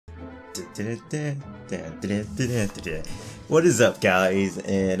What is up, guys?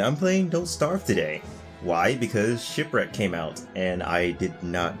 And I'm playing Don't Starve today. Why? Because Shipwrecked came out and I did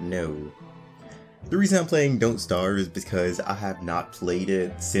not know. The reason I'm playing Don't Starve is because I have not played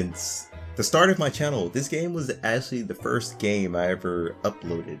it since the start of my channel. This game was actually the first game I ever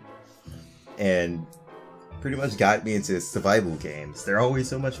uploaded and pretty much got me into survival games. They're always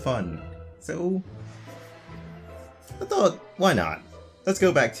so much fun. So I thought, why not? Let's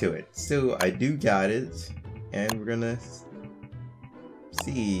go back to it. So I do got it, and we're gonna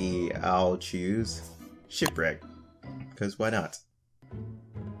see. I'll choose Shipwrecked, because why not?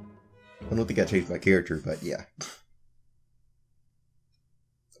 I don't think I changed my character, but yeah.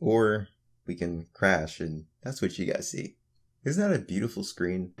 Or we can crash, and that's what you guys see. Isn't that a beautiful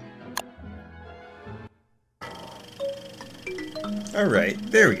screen? Alright,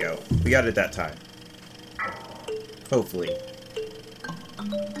 there we go. We got it that time. Hopefully.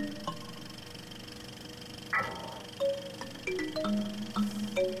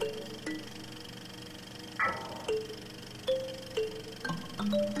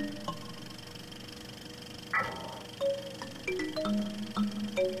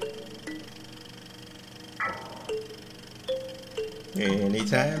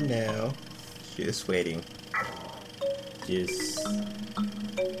 Anytime now. Just waiting. Just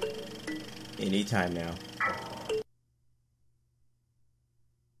anytime now.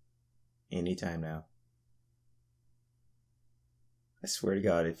 Anytime now. I swear to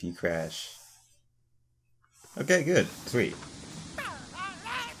God, if you crash. Okay, good. Sweet.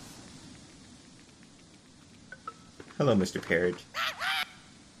 Hello, Mr. Parrot.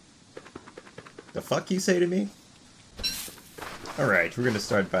 The fuck you say to me? Alright, we're gonna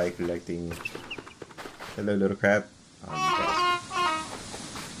start by collecting... Hello, little crab. Oh,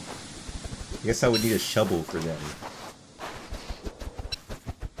 I guess I would need a shovel for them.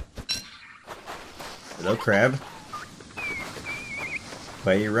 Hello, crab.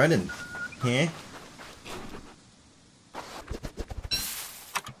 Why are you running? Huh?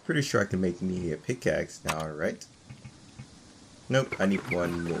 Pretty sure I can make me a pickaxe now, right? Nope, I need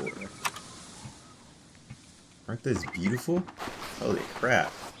one more. Aren't those beautiful? Holy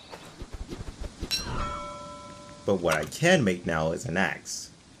crap. But what I can make now is an axe.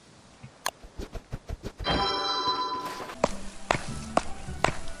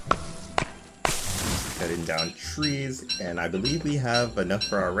 Cutting down trees, and I believe we have enough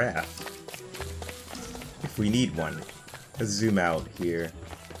for our raft. If we need one. Let's zoom out here.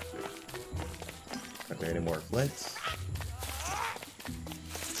 Are there any more flints?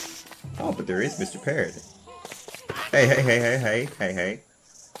 Oh, but there is Mr. Parrot. Hey, hey, hey, hey, hey, hey, hey.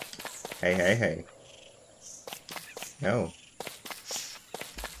 Hey, hey, hey. No.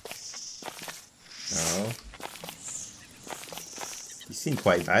 No. You seem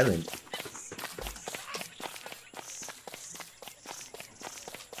quite violent.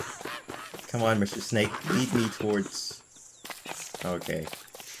 Come on, Mr. Snake, lead me towards... Okay.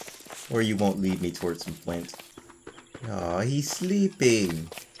 Or you won't lead me towards some flint. Aw, he's sleeping.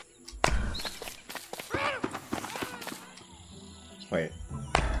 Wait.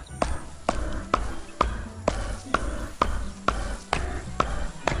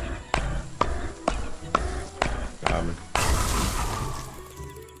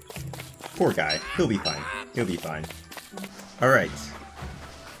 Poor guy. He'll be fine. He'll be fine. Alright.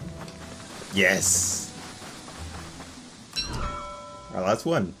 Yes! Well, that's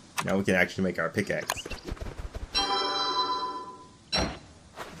one. Now we can actually make our pickaxe. I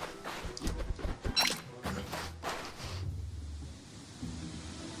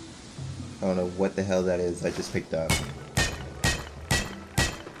don't know what the hell that is I just picked up.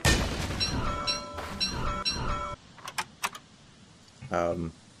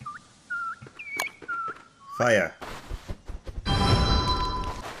 Fire.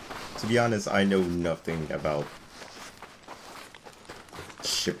 To be honest, I know nothing about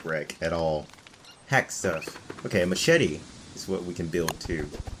Shipwreck at all. Hack stuff. Okay, a machete is what we can build too.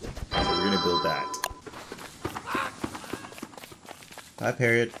 So we're gonna build that. Hi,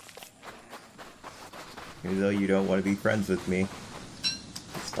 Parrot. Even though you don't want to be friends with me,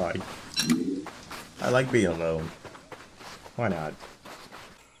 it's fine. I like being alone. Why not?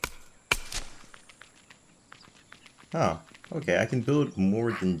 Oh, okay, I can build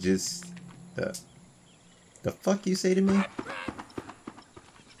more than just the... The fuck you say to me?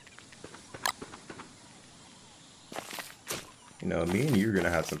 You know, me and you are gonna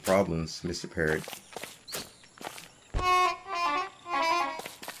have some problems, Mr. Parrot.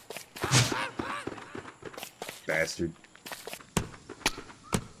 Bastard.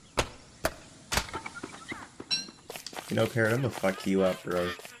 You know, Parrot, I'm gonna fuck you up, bro.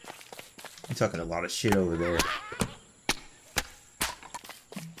 You're talking a lot of shit over there.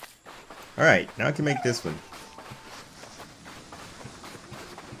 Alright, now I can make this one.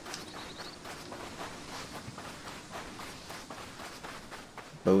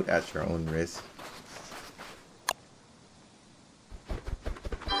 Boat at your own risk.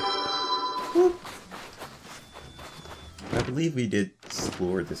 Whoop. I believe we did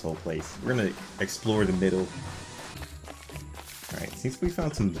explore this whole place. We're gonna explore the middle. Alright, since we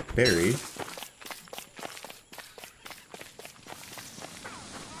found some berries.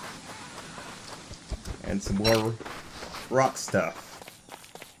 And some more rock stuff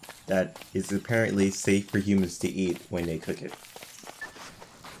that is apparently safe for humans to eat when they cook it.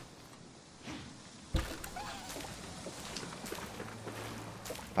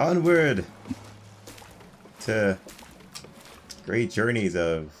 Onward to great journeys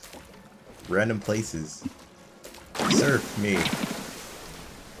of random places. Surf me.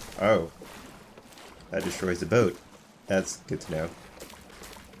 Oh, that destroys the boat. That's good to know.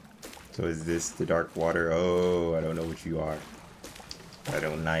 So is this the dark water? Oh, I don't know what you are. I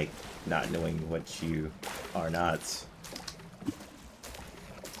don't like not knowing what you are not. Is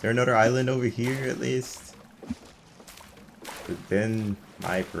there another island over here at least? Within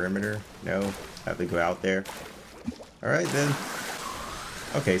my perimeter? No? Have to go out there? Alright then.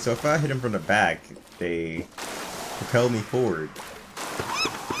 Okay, so if I hit them from the back, they propel me forward.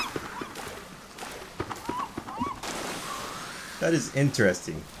 That is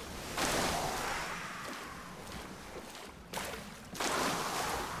interesting.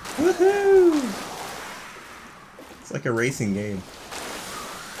 Woohoo! It's like a racing game.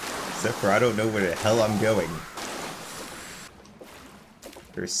 Except for I don't know where the hell I'm going.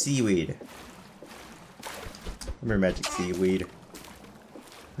 There's seaweed. Come here, magic seaweed.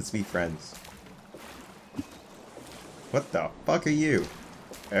 Let's be friends. What the fuck are you?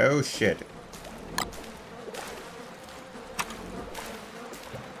 Oh shit.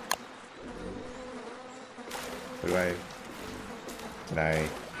 What do I... Can I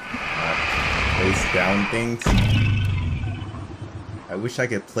not place down things? I wish I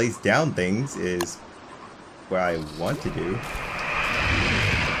could place down things is what I want to do.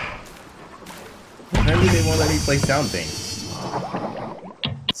 Apparently they won't let me place down things.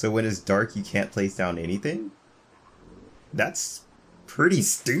 So when it's dark you can't place down anything? That's pretty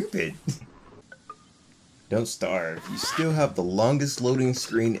stupid. Don't starve. You still have the longest loading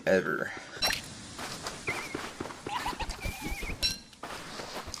screen ever.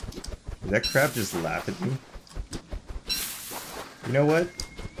 Did that crab just laugh at me? You know what?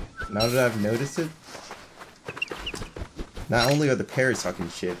 Now that I've noticed it, not only are the parrots talking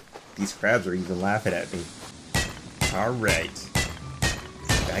shit, these crabs are even laughing at me. Alright.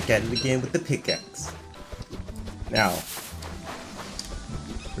 Back at it again with the pickaxe. Now,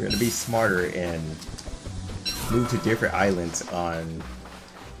 we're gonna be smarter and move to different islands on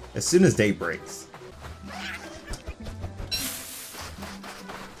as soon as day breaks.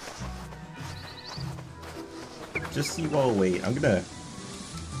 Just so you all wait, I'm gonna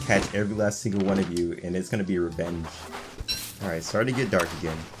catch every last single one of you and it's gonna be revenge. Alright, starting to get dark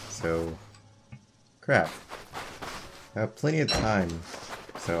again, so... Crap. I have plenty of time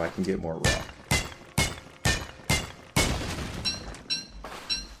so I can get more rock.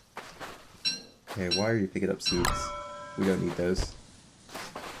 Okay, why are you picking up seeds? We don't need those.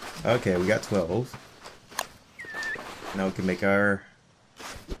 Okay, we got 12. Now we can make our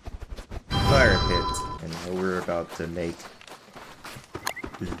fire pit. And now we're about to make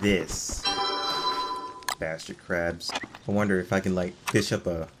this. Bastard crabs. I wonder if I can like fish up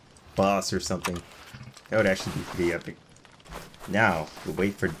a boss or something. That would actually be pretty epic. Now, we'll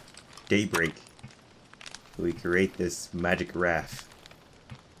wait for daybreak. So we create this magic raft.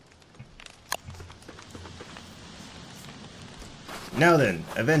 Now then,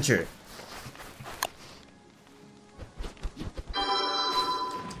 adventure!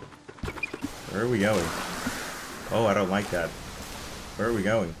 Where are we going? Oh, I don't like that. Where are we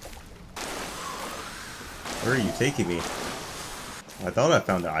going? Where are you taking me? I thought I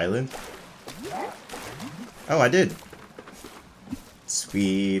found the island. Oh, I did!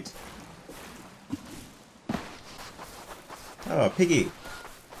 Sweet. Oh, a piggy.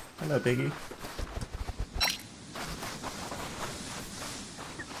 Hello, piggy.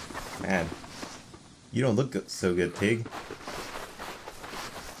 Man, you don't look so good, pig.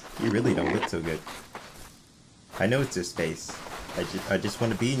 You really don't look so good. I know it's your space. I just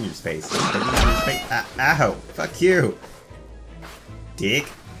want to be in your space. Let me in your space. Ah, ow! Fuck you! Dick!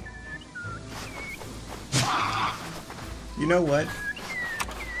 You know what?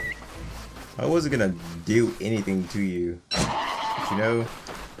 I wasn't gonna do anything to you. But you know,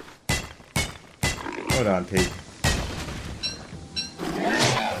 Hold on, pig.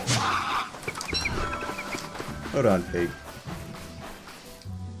 Hold on, pig.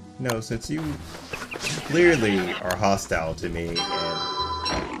 No, since you clearly are hostile to me and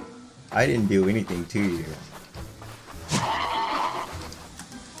I didn't do anything to you.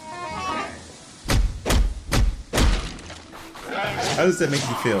 How does that make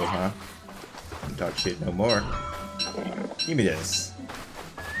you feel, huh? Don't talk shit no more. Give me this.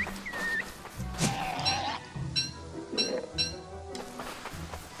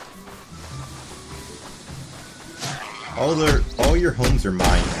 All your homes are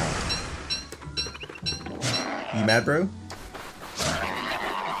mine now. You mad, bro?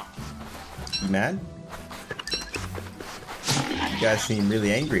 You mad? You guys seem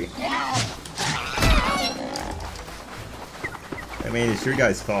really angry. I mean, it's your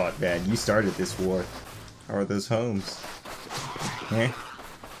guys' fault, man. You started this war. How are those homes? Huh?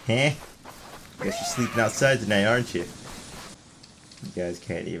 Huh? Guess you're sleeping outside tonight, aren't you? You guys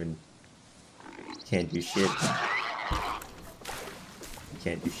can't do shit. You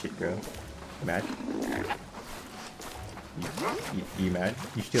can't do shit, bro. You mad? You mad?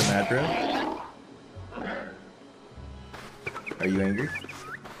 You still mad, bro? Are you angry?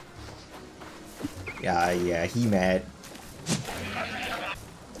 Yeah, he mad.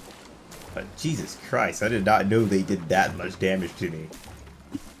 But Jesus Christ, I did not know they did that much damage to me.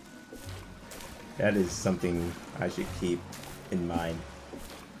 That is something I should keep in mind.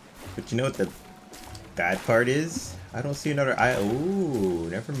 But you know what the bad part is? I don't see another eye. Ooh,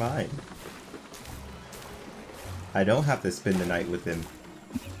 never mind. I don't have to spend the night with him.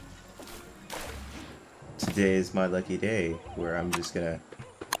 Today is my lucky day where I'm just gonna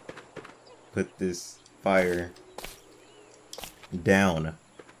put this fire down,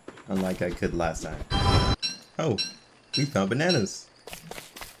 unlike I could last time. Oh, we found bananas.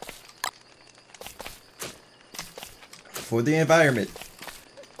 For the environment.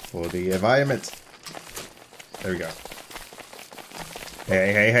 For the environment. There we go.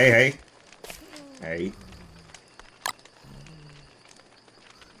 Hey, hey, hey, hey. Hey.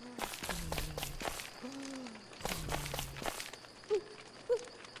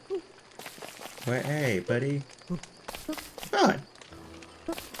 Wait, hey, buddy. Come on.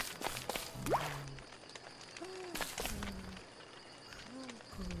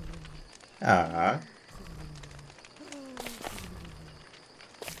 Ah.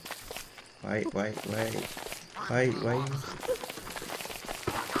 Wait.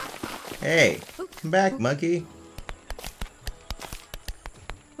 Hey, come back, monkey.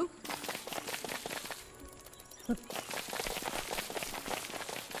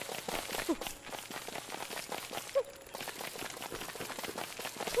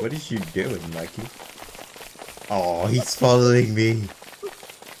 What is you doing, monkey? Oh, he's following me.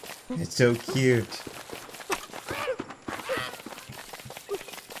 It's so cute.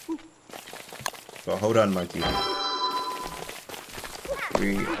 Well, hold on, monkey.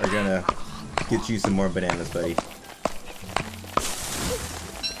 We are gonna get you some more bananas, buddy.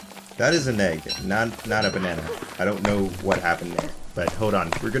 That is an egg, not a banana. I don't know what happened there, but hold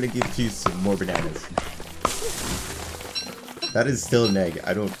on. We're gonna give you some more bananas. That is still an egg.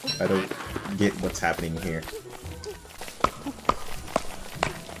 I don't get what's happening here.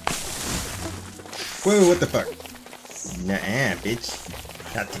 Whoa, what the fuck? Nah, bitch.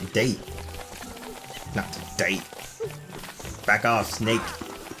 Not today. Not today. Back off, snake.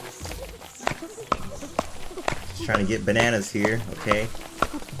 Just trying to get bananas here, okay?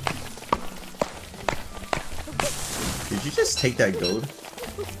 Did you just take that gold?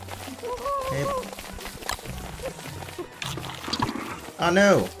 Hey. Oh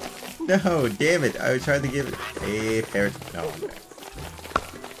no! No, damn it. I was trying to give it. Hey, parrot. No, I'm back.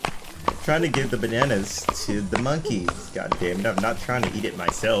 Trying to give the bananas to the monkeys. God damn it, I'm not trying to eat it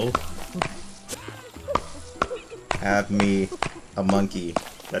myself. Have me a monkey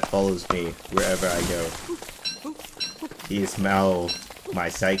that follows me wherever I go. He is now my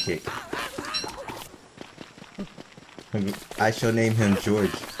sidekick. I shall name him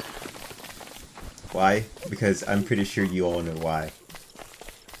George. Why? Because I'm pretty sure you all know why.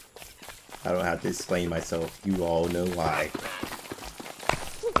 I don't have to explain myself. You all know why.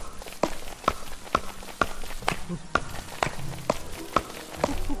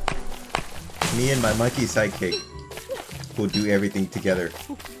 Me and my monkey sidekick will do everything together.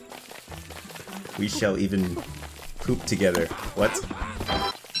 We shall even poop together. What?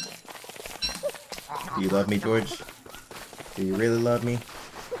 Do you love me, George? Do you really love me?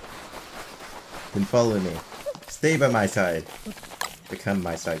 Then follow me. Stay by my side. Become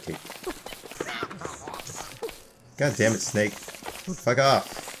my sidekick. God damn it, Snake. Fuck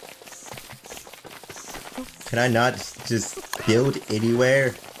off. Can I not just build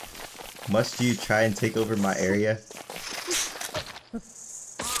anywhere? Must you try and take over my area?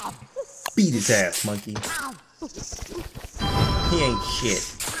 Beat his ass, monkey. He ain't shit.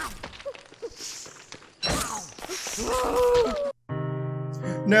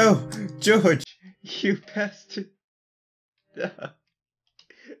 No! George! You bastard!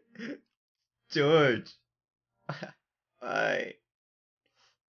 George! Bye.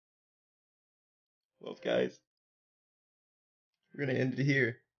 Well, guys, we're gonna end it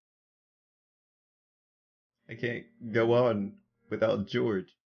here. I can't go on without George.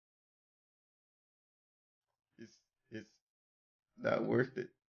 It's not worth it.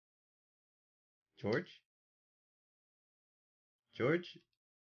 George? George?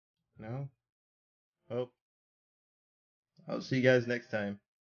 No? Well, I'll see you guys next time.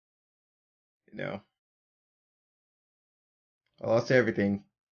 You know, I lost everything.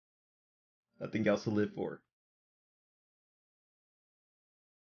 Nothing else to live for.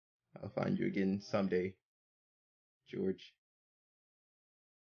 I'll find you again someday, George.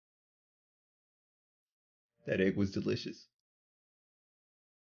 That egg was delicious.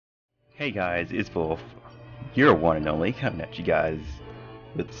 Hey guys, it's Volf, your one and only, coming at you guys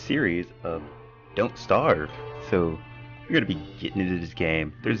with a series of Don't Starve. So, we're going to be getting into this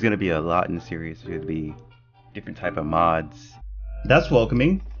game. There's going to be a lot in the series. There's going to be different type of mods. That's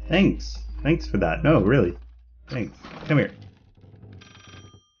welcoming. Thanks. Thanks for that. No, really. Thanks. Come here.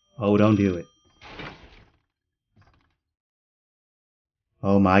 Oh, don't do it.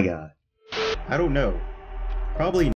 Oh my god. I don't know. Probably